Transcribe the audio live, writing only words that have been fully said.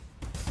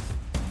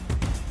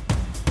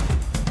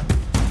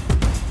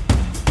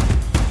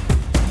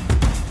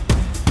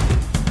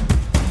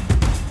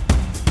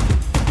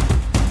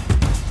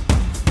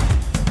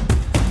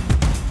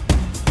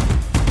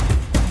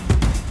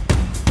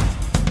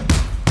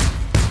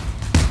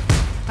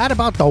At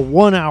about the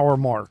 1 hour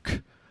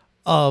mark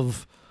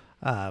of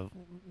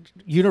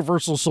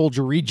Universal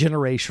Soldier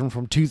Regeneration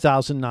from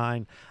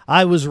 2009,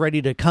 I was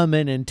ready to come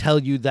in and tell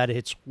you that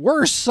it's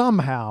worse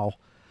somehow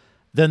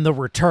than The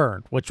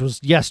Return, which was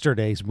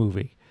yesterday's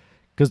movie.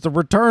 Because The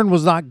Return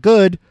was not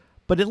good,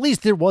 but at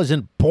least it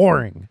wasn't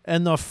boring.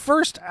 And the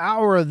first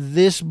hour of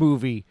this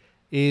movie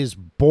is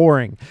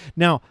boring.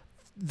 Now,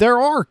 there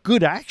are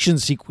good action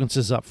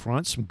sequences up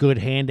front, some good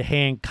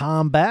hand-to-hand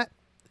combat.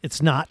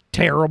 It's not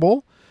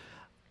terrible.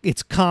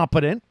 It's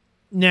competent.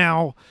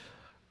 Now,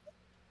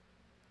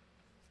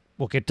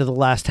 we'll get to the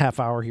last half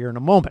hour here in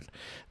a moment.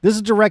 This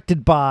is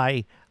directed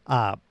by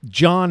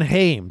John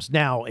Hames.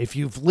 Now, if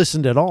you've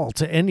listened at all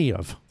to any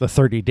of the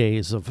 30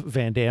 Days of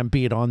Van Damme,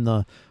 be it on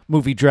the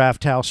Movie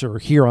Draft House or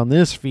here on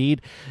this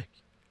feed,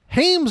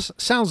 Hames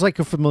sounds like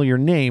a familiar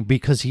name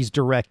because he's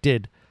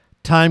directed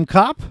Time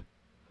Cop.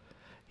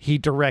 He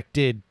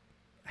directed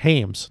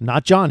Hames,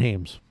 not John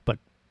Hames, but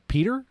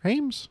Peter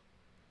Hames?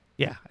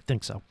 Yeah, I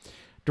think so.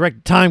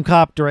 Directed Time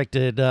Cop,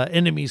 directed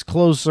Enemies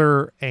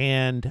Closer,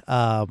 and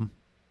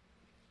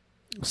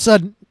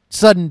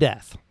Sudden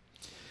Death.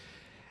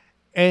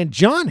 And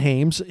John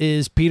Hames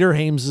is Peter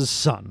Hames'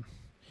 son.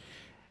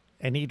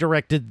 And he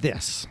directed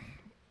this.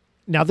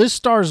 Now, this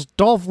stars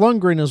Dolph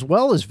Lundgren as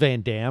well as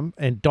Van Damme.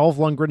 And Dolph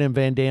Lundgren and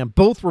Van Damme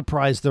both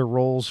reprised their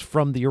roles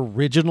from the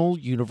original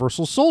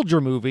Universal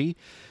Soldier movie.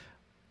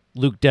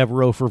 Luke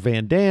Devereaux for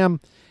Van Damme.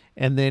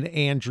 And then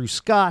Andrew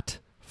Scott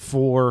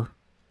for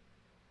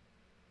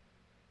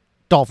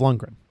Dolph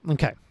Lundgren.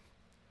 Okay.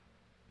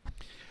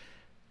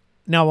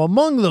 Now,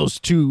 among those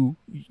two...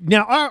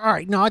 Now, all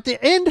right. Now, at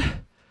the end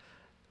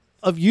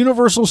of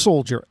Universal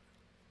Soldier,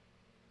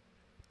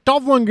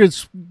 Dolph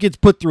Lundgren gets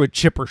put through a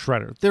chipper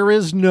shredder. There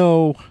is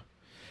no...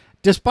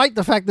 Despite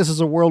the fact this is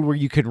a world where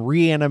you can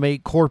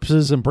reanimate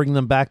corpses and bring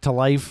them back to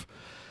life,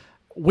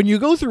 when you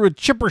go through a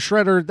chipper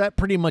shredder, that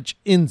pretty much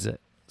ends it.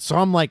 So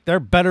I'm like, there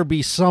better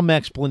be some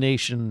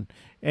explanation,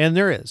 and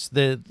there is.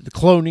 The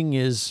cloning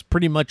is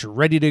pretty much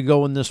ready to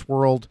go in this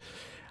world.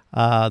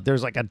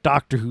 There's like a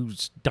doctor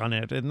who's done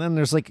it, and then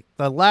there's like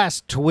the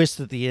last twist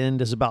at the end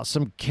is about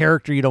some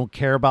character you don't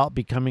care about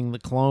becoming the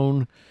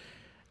clone.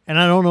 And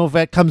I don't know if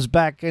that comes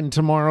back in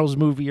tomorrow's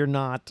movie or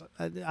not.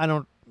 I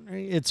don't,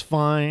 it's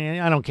fine.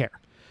 I don't care.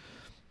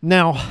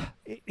 Now,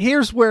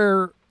 here's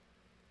where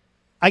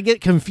I get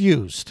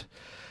confused.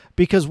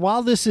 Because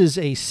while this is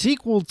a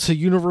sequel to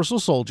Universal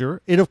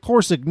Soldier, it of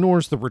course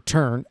ignores The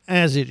Return,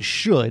 as it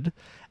should.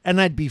 And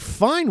I'd be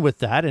fine with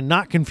that and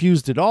not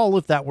confused at all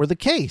if that were the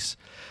case.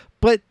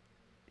 But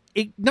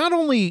it not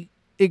only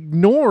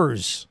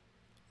ignores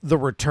The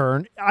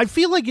Return, I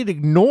feel like it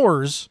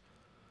ignores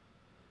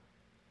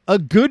a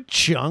good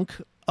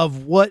chunk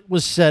of what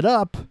was set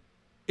up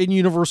in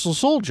Universal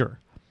Soldier.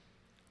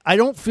 I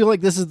don't feel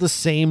like this is the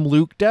same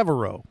Luke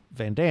Devereaux,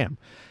 Van Damme.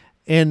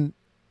 And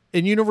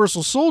in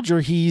Universal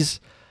Soldier, he's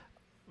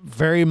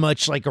very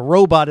much like a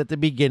robot at the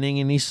beginning,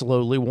 and he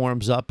slowly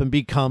warms up and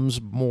becomes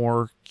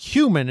more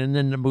human, and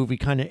then the movie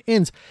kind of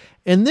ends.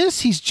 In this,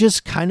 he's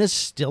just kind of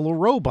still a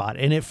robot,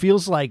 and it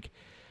feels like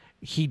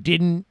he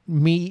didn't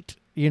meet,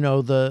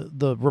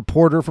 the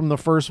reporter from the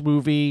first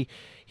movie.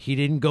 He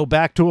didn't go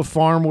back to a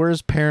farm where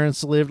his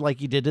parents lived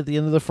like he did at the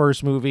end of the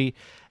first movie.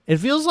 It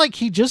feels like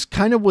he just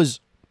kind of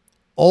was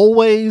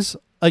always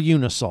a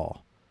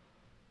Unisol.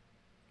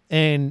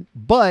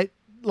 But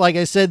like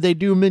I said, they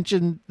do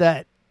mention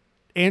that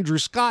Andrew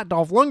Scott,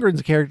 Dolph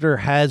Lundgren's character,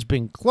 has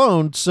been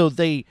cloned, so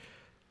they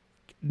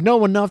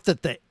know enough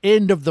that the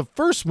end of the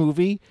first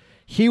movie,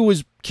 he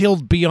was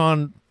killed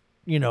beyond,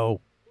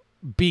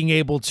 being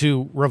able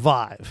to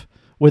revive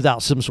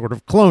without some sort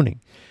of cloning.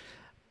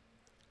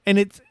 And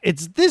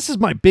this is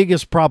my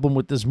biggest problem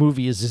with this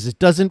movie is it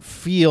doesn't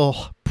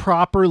feel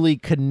properly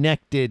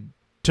connected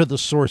to the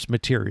source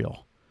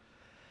material.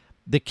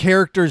 The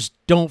characters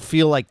don't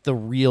feel like the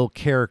real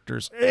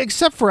characters,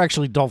 except for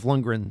actually Dolph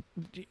Lundgren.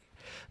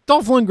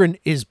 Dolph Lundgren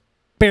is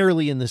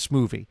barely in this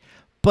movie,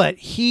 but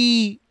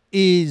he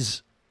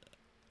is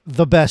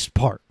the best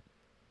part.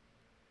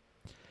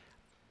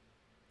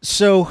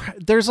 So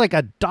there's like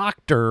a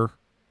doctor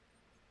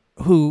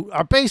who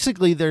are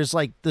basically, there's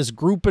like this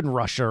group in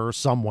Russia or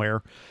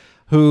somewhere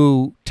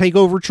who take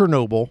over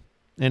Chernobyl.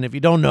 And if you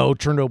don't know,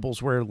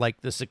 Chernobyl's where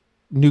like this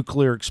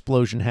nuclear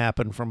explosion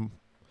happened from.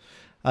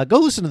 Go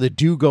listen to the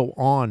Do Go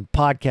On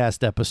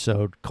podcast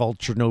episode called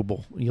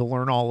Chernobyl. You'll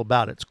learn all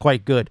about it. It's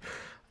quite good.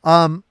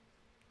 And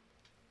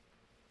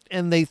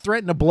they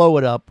threaten to blow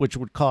it up, which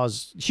would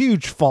cause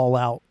huge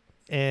fallout.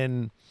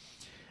 And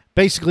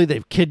basically,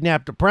 they've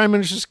kidnapped the prime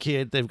minister's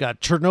kid. They've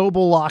got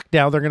Chernobyl locked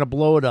down. They're going to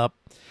blow it up.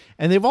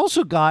 And they've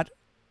also got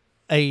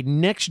a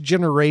next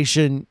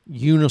generation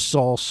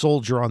Unisol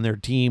soldier on their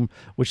team,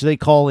 which they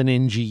call an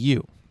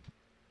NGU.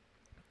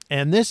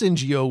 And this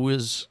NGO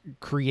was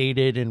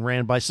created and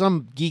ran by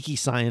some geeky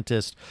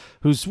scientist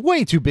who's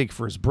way too big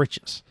for his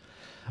britches.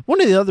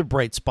 One of the other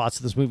bright spots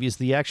of this movie is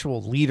the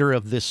actual leader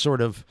of this sort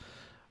of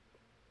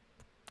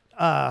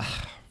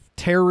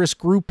terrorist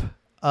group.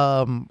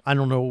 I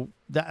don't know.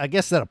 I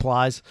guess that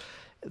applies.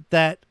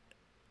 That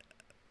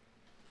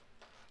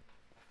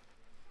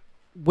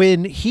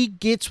when he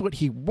gets what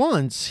he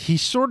wants, he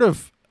sort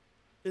of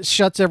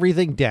shuts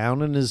everything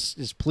down and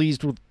is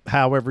pleased with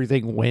how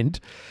everything went.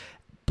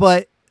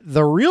 But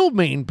the real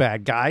main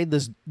bad guy,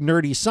 this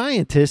nerdy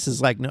scientist,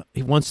 is like, no,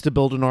 he wants to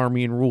build an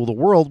army and rule the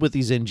world with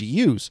these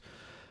NGUs.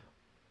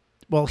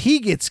 Well, he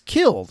gets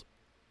killed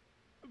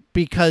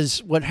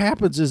because what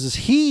happens is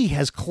he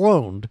has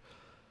cloned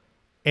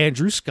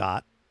Andrew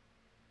Scott,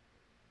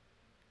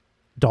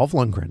 Dolph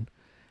Lundgren,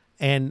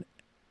 and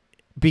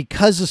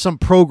because of some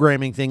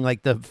programming thing,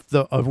 like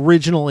the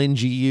original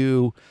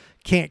NGU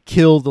can't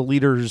kill the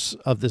leaders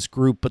of this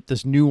group, but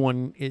this new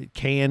one, it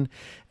can.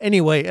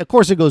 Anyway, of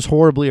course, it goes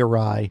horribly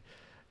awry.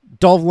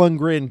 Dolph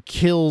Lundgren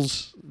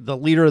kills the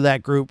leader of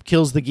that group,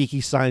 kills the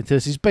geeky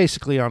scientist. He's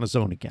basically on his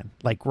own again,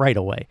 like right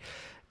away.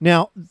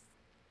 Now,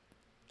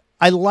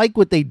 I like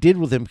what they did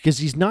with him because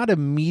he's not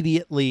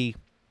immediately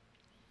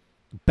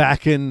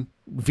back in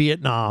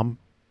Vietnam.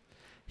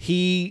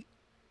 He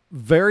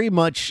very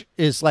much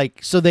is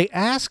like, so they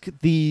ask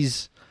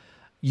these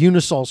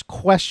Unisols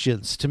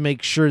questions to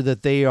make sure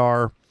that they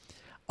are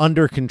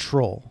under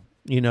control.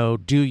 You know,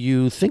 do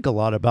you think a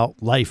lot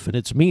about life and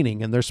its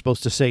meaning? And they're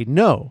supposed to say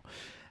no.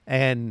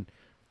 And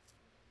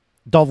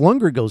Dolph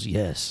Lundgren goes,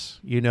 yes,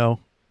 you know.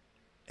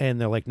 And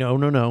they're like,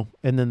 no.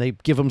 And then they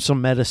give him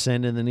some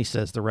medicine, and then he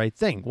says the right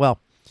thing. Well,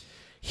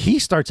 he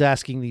starts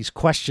asking these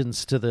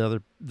questions to the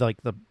other,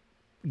 like the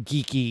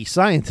geeky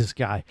scientist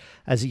guy,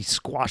 as he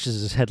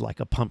squashes his head like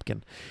a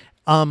pumpkin.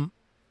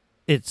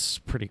 It's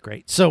pretty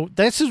great. So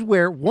this is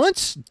where,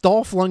 once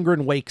Dolph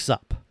Lundgren wakes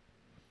up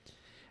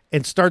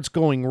and starts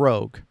going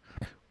rogue,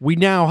 we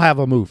now have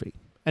a movie.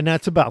 And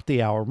that's about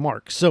the hour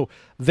mark. So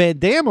Van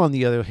Damme, on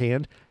the other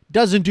hand,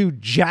 doesn't do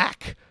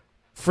jack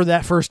for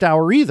that first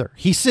hour either.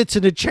 He sits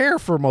in a chair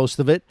for most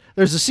of it.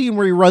 There's a scene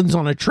where he runs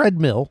on a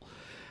treadmill,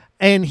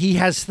 and he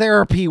has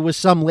therapy with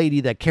some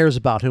lady that cares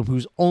about him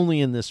who's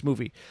only in this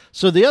movie.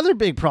 So the other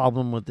big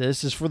problem with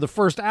this is, for the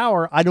first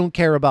hour, I don't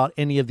care about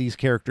any of these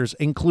characters,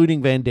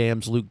 including Van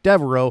Damme's Luke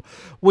Devereaux,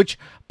 which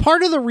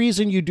part of the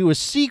reason you do a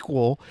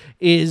sequel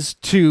is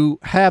to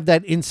have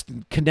that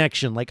instant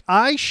connection. Like,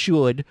 I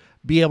should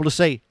be able to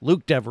say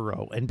Luke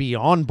Devereaux and be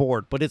on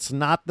board, but it's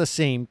not the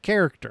same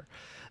character.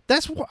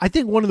 That's, I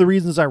think, one of the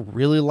reasons I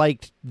really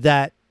liked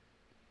that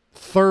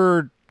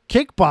third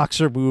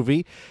Kickboxer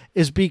movie,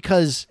 is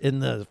because in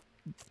the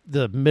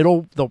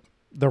middle,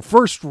 their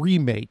first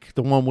remake,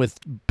 the one with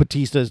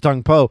Batista as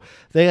Tung Po,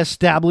 they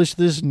established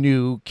this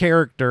new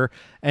character.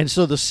 And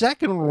so the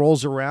second one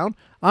rolls around,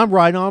 I'm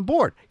right on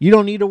board. You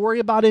don't need to worry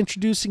about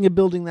introducing and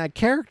building that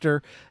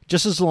character,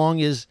 just as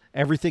long as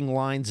everything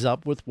lines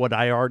up with what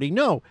I already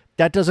know.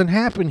 That doesn't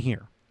happen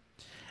here.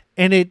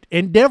 And it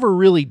never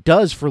really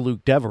does for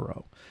Luke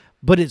Devereaux,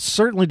 but it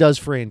certainly does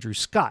for Andrew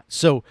Scott.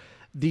 So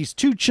these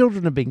two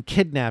children have been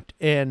kidnapped,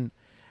 and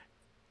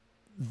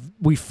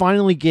we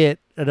finally get,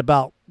 at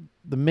about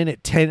the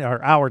minute 10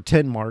 or hour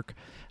 10 mark,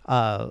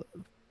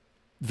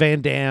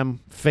 Van Damme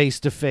face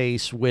to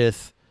face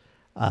with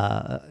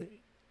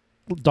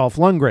Dolph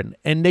Lundgren.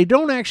 And they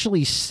don't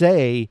actually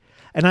say,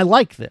 and I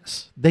like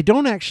this, they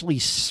don't actually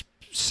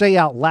say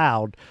out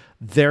loud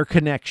their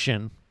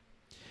connection,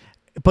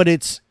 but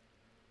it's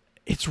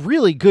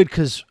really good,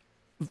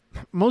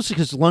 mostly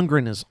because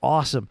Lundgren is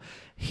awesome.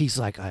 He's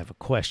like, I have a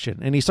question.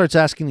 And he starts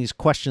asking these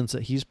questions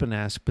that he's been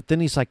asked. But then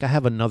he's like, I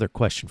have another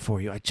question for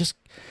you. I just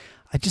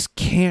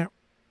can't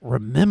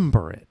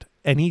remember it.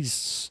 And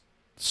he's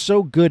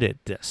so good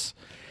at this.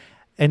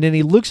 And then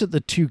he looks at the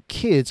two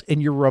kids, and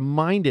you're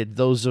reminded,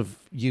 those of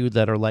you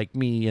that are like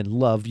me and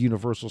love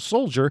Universal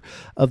Soldier,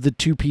 of the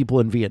two people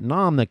in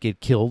Vietnam that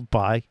get killed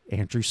by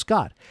Andrew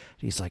Scott.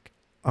 He's like,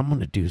 I'm going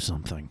to do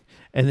something.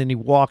 And then he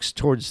walks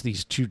towards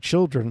these two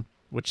children,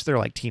 which they're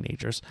like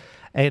teenagers.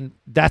 And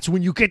that's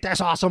when you get this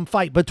awesome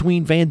fight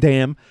between Van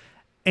Damme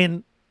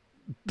and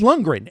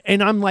Lundgren.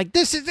 And I'm like,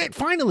 this is it,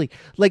 finally.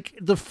 Like,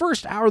 the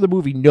first hour of the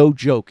movie, no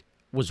joke,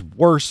 was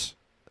worse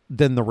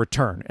than The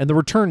Return. And The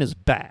Return is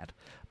bad,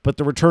 but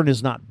The Return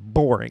is not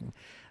boring.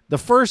 The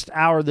first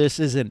hour of this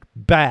isn't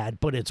bad,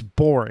 but it's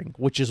boring,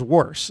 which is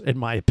worse, in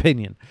my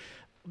opinion.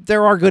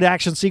 There are good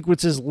action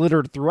sequences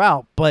littered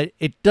throughout, but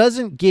it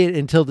doesn't get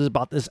until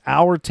about this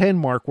hour 10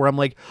 mark where I'm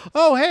like,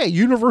 oh, hey,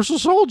 Universal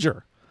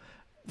Soldier.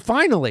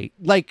 Finally.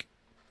 Like,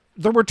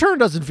 The Return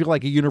doesn't feel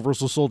like a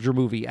Universal Soldier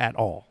movie at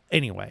all,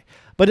 anyway.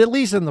 But at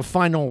least in the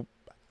final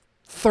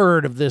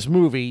third of this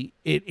movie,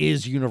 it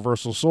is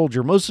Universal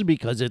Soldier, mostly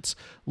because it's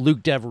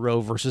Luke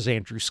Devereaux versus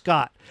Andrew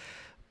Scott.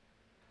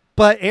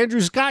 But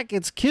Andrew Scott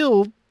gets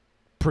killed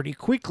pretty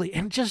quickly,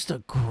 and just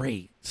a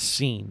great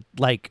scene.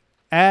 Like,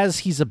 as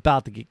he's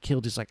about to get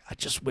killed, he's like, I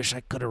just wish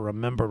I could have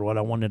remembered what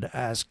I wanted to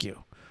ask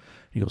you.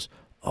 He goes,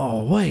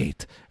 oh,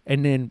 wait.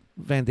 And then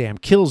Van Damme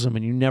kills him,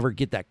 and you never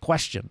get that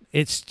question.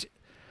 It's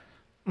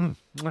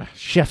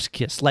chef's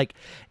kiss. Like,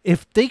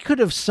 if they could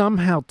have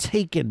somehow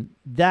taken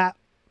that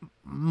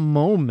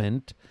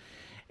moment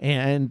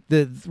and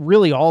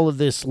really all of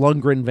this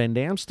Lundgren Van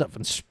Damme stuff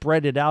and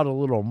spread it out a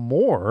little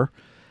more,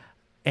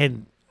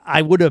 and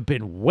I would have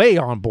been way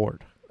on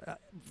board.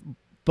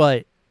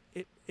 But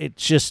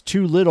it's just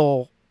too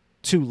little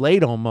too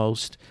late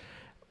almost.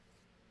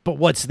 But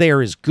what's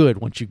there is good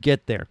once you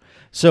get there.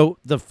 So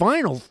the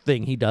final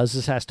thing he does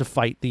is has to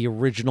fight the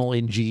original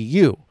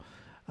NGU.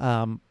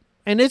 And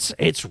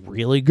it's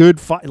really good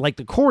fight. Like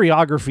the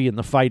choreography and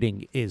the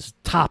fighting is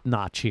top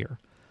notch here.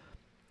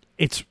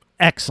 It's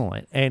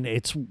excellent, and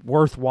it's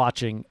worth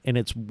watching, and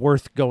it's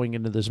worth going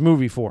into this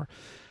movie for.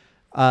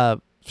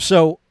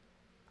 So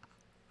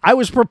I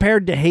was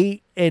prepared to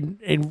hate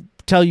and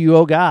tell you,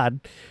 oh God,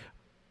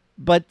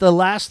 but the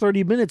last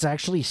 30 minutes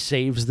actually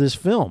saves this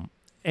film.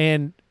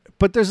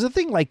 But there's a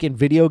thing like in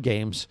video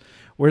games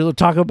where they'll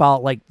talk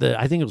about like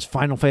I think it was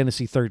Final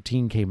Fantasy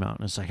 13 came out,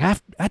 and it's like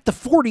at the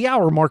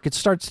 40-hour mark, it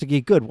starts to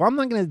get good. Well, I'm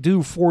not going to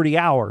do 40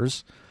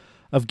 hours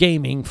of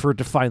gaming for it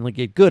to finally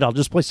get good. I'll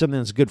just play something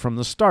that's good from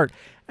the start.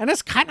 And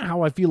that's kind of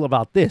how I feel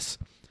about this.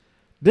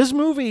 This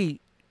movie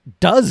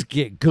does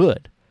get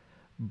good,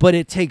 but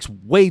it takes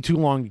way too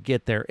long to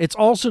get there. It's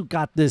also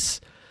got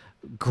this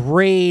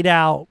grayed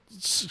out,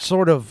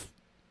 sort of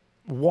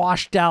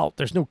washed out.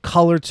 There's no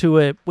color to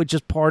it, which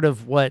is part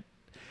of what,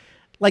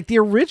 like the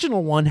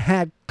original one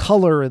had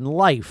color and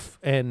life.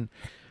 And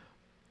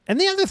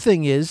the other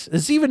thing is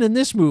even in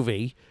this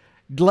movie,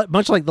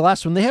 much like the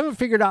last one, they haven't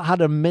figured out how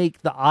to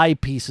make the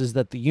eyepieces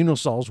that the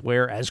Unisols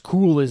wear as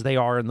cool as they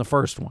are in the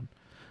first one.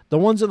 The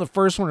ones in the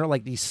first one are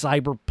like these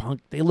cyberpunk.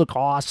 They look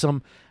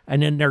awesome.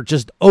 And then they're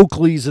just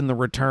Oakleys in the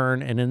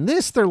return. And in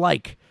this, they're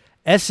like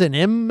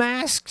S&M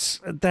masks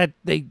that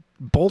they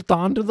bolt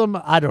onto them.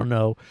 I don't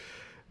know.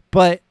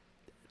 But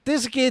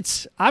this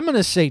gets, I'm going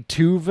to say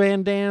 2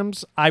 Van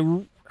Dammes.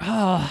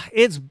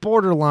 It's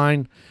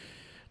borderline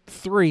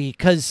 3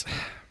 because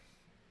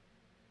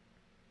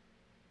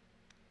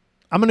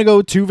I'm going to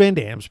go 2 Van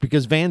Dammes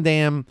because Van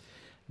Damme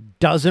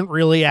doesn't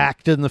really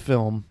act in the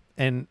film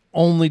and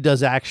only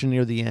does action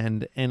near the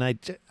end. And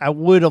I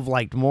would have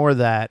liked more of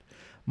that,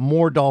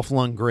 more Dolph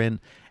Lundgren,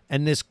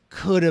 and this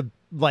could have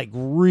like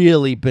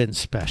really been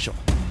special.